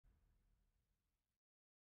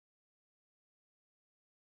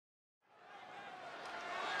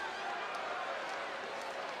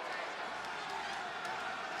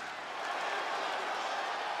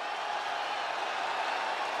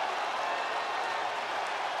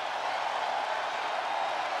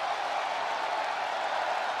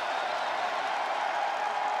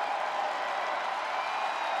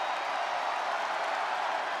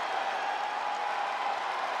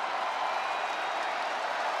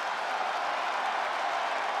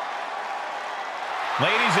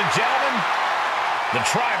Ladies and gentlemen, the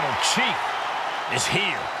Tribal Chief is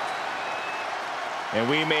here. And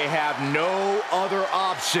we may have no other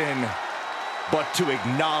option but to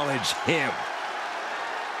acknowledge him.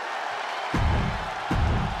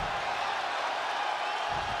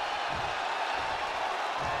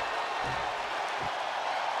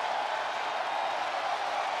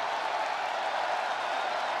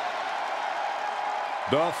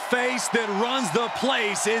 The face that runs the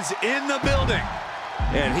place is in the building.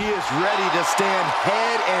 And he is ready to stand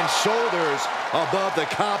head and shoulders above the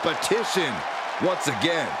competition once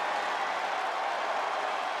again.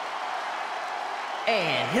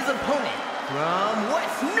 And his opponent from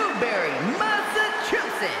West Newbury,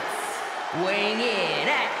 Massachusetts, weighing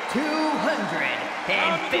in at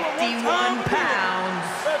 251 pounds,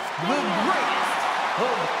 the greatest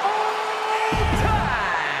of all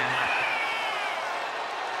time.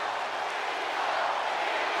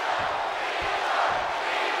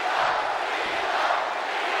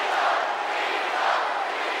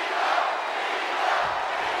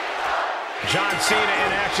 John Cena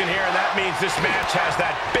in action here, and that means this match has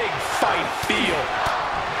that big fight feel.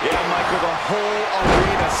 Yeah, Michael, the whole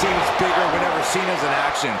arena seems bigger whenever Cena's in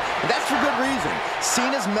action. And that's for good reason.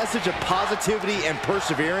 Cena's message of positivity and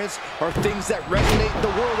perseverance are things that resonate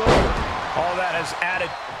the world over. All that has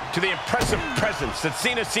added to the impressive presence that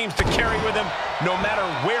Cena seems to carry with him no matter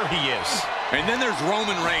where he is. And then there's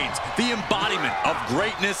Roman Reigns, the embodiment of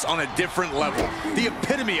greatness on a different level. The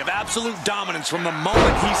epitome of absolute dominance from the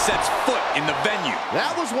moment he sets foot in the venue.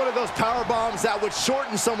 That was one of those power bombs that would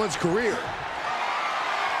shorten someone's career.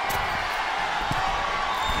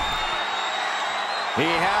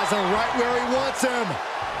 He has him right where he wants him.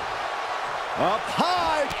 Up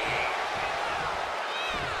high.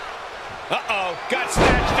 Uh-oh, got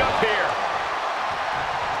snatched up here.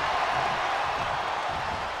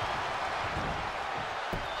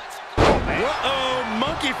 Uh-oh,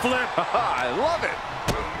 monkey flip. I love it.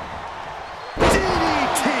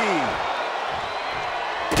 DDT.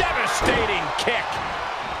 Devastating kick.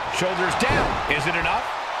 Shoulders down. Is it enough?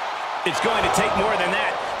 It's going to take more than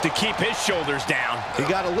that to keep his shoulders down. He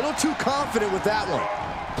got a little too confident with that one.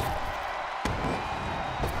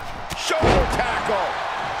 Shoulder tackle.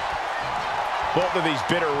 Both of these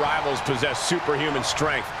bitter rivals possess superhuman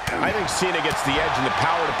strength. I think Cena gets the edge in the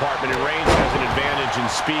power department, and Reigns has an advantage in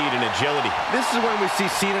speed and agility. This is when we see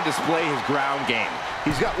Cena display his ground game.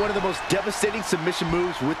 He's got one of the most devastating submission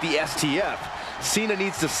moves with the STF. Cena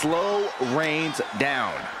needs to slow Reigns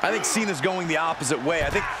down. I think Cena's going the opposite way. I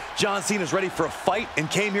think John Cena's ready for a fight and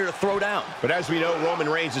came here to throw down. But as we know, Roman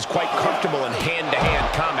Reigns is quite comfortable in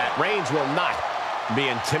hand-to-hand combat. Reigns will not be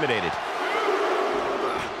intimidated.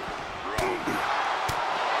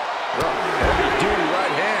 Heavy-duty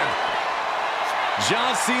right hand.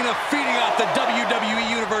 John Cena feeding off the WWE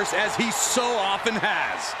Universe as he so often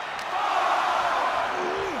has.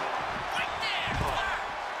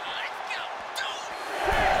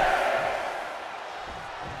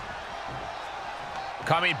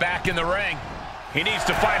 Coming back in the ring. He needs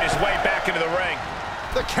to find his way back into the ring.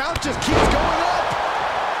 The count just keeps going up.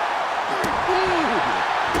 Ooh.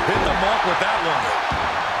 Hit the mark with that one.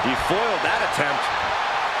 He foiled that attempt.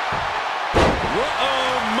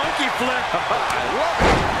 Uh-oh, monkey flip. I love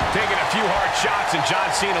it. Taking a few hard shots, and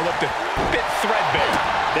John Cena looked a bit threadbare.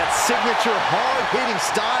 That signature hard-hitting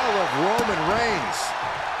style of Roman Reigns.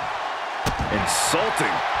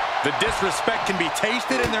 Insulting. The disrespect can be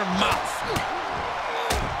tasted in their mouth.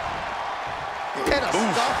 And a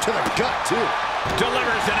stop to the gut, too.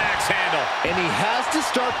 Delivers an axe handle. And he has to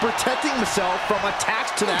start protecting himself from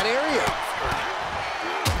attacks to that area.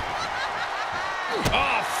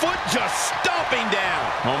 Oh, foot just stomping down.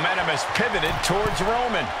 Momentum has pivoted towards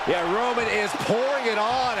Roman. Yeah, Roman is pouring it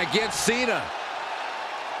on against Cena.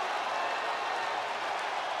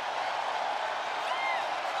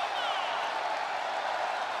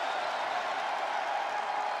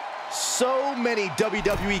 So many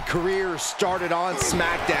WWE careers started on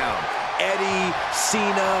SmackDown. Eddie,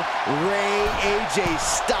 Cena, Ray, AJ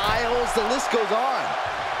Styles, the list goes on.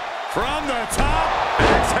 From the top,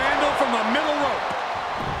 axe handle from the middle rope.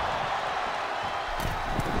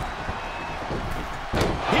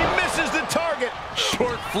 He misses the target.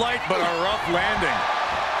 Short flight, but a rough landing.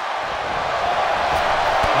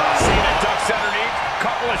 Cena ducks underneath.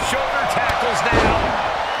 Couple of shoulder tackles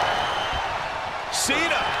now.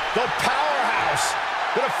 Cena, the powerhouse,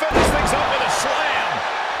 gonna finish things up with a slam.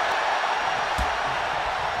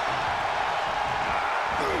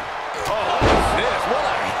 Oh, what is this? What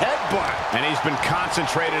a headbutt. And he's been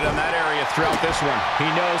concentrated on that area throughout this one. He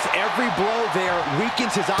knows every blow there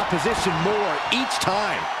weakens his opposition more each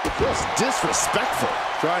time. Just disrespectful.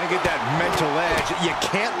 Trying to get that mental edge. You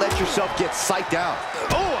can't let yourself get psyched out.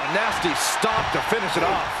 Oh, a nasty stop to finish it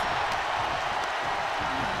off.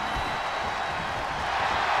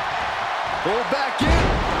 Pull back in.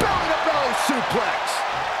 Belly-to-belly suplex.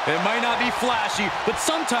 It might not be flashy, but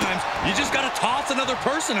sometimes you just got to toss another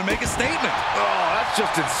person and make a statement. Oh, that's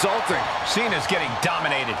just insulting. Cena's getting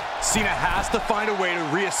dominated. Cena has to find a way to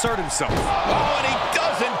reassert himself. Oh, and he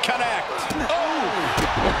doesn't connect. Oh,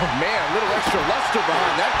 man, a little extra luster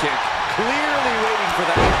behind that kick. Clearly waiting for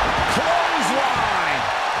that. Clothesline.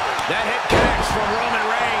 That hit connects from Roman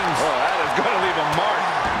Reigns. Oh, that is going to leave a mark.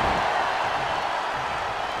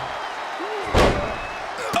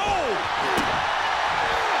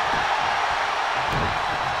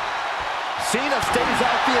 Cena stays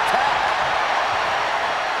out the attack.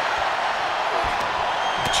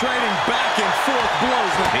 Trading back and forth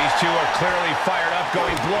blows. These two are clearly fired up,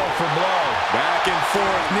 going blow for blow. Back and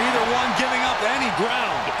forth, neither one giving up any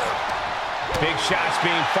ground. Big shots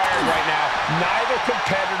being fired right now. Neither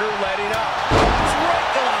competitor letting up. It's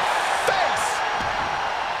right to the face.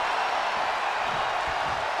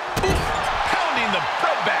 Pounding the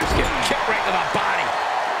breadbasket. Kick right to the body.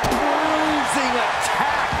 Bruising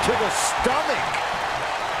attack to the stomach.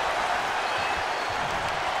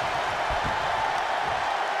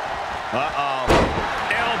 Uh-oh.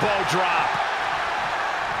 Elbow drop.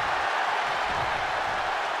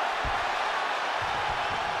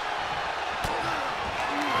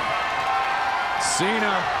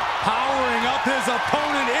 Cena powering up his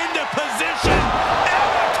opponent into position.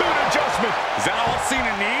 Attitude adjustment. Is that all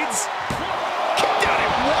Cena needs? Kick down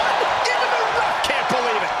at one. Into the ref. Can't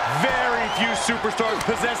believe it. Very few superstars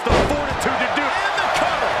possess the fortitude to do. And the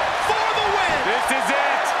cover for the win. This is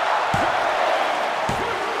it.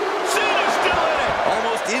 Cena's still in it.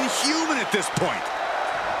 Almost inhuman at this point.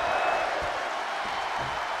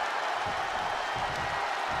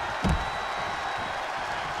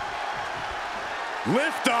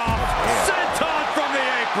 Lift off. Senton from the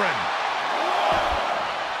apron.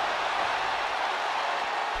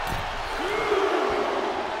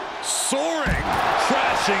 Soaring.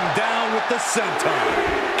 Crashing down with the senton.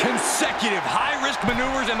 Consecutive high-risk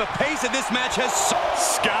maneuvers, and the pace of this match has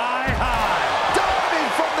sky high. Diving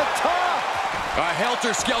from the top. A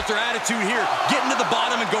helter-skelter attitude here, getting to the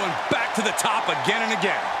bottom and going back to the top again and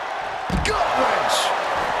again. Gut wrench.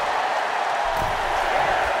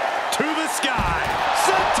 To the sky.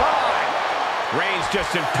 Senton. Reigns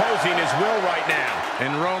just imposing his will right now.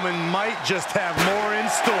 And Roman might just have more in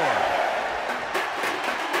store.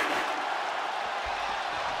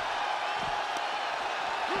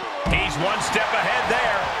 He's one step ahead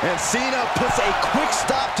there. And Cena puts a quick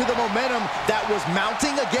stop to the momentum that was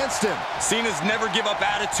mounting against him. Cena's never give up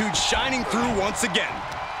attitude shining through once again.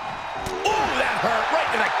 Ooh, that hurt right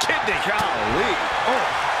to the kidney. Golly. Oh.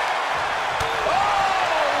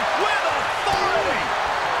 With authority.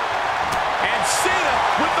 And Cena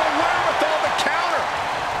with the wherewithal to counter.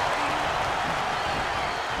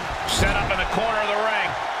 Set up in the corner of the ring.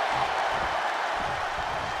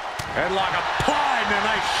 Headlock applied and a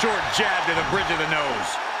nice short jab to the bridge of the nose.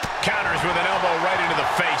 Counters with an elbow right into the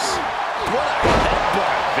face. What a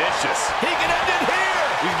headbutt. Vicious. He can end it here.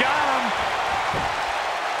 He's got him.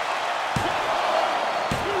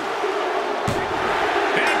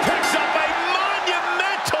 And he picks up a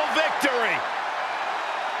monumental victory.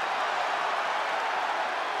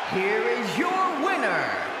 Here is your winner,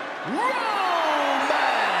 Roman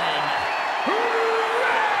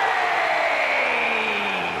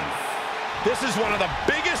Reigns! This is one of the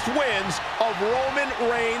biggest wins of Roman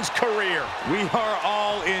Reigns' career. We are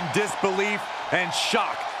all in disbelief and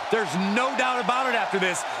shock. There's no doubt about it after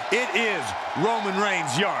this. It is Roman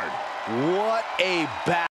Reigns' yard. What a battle.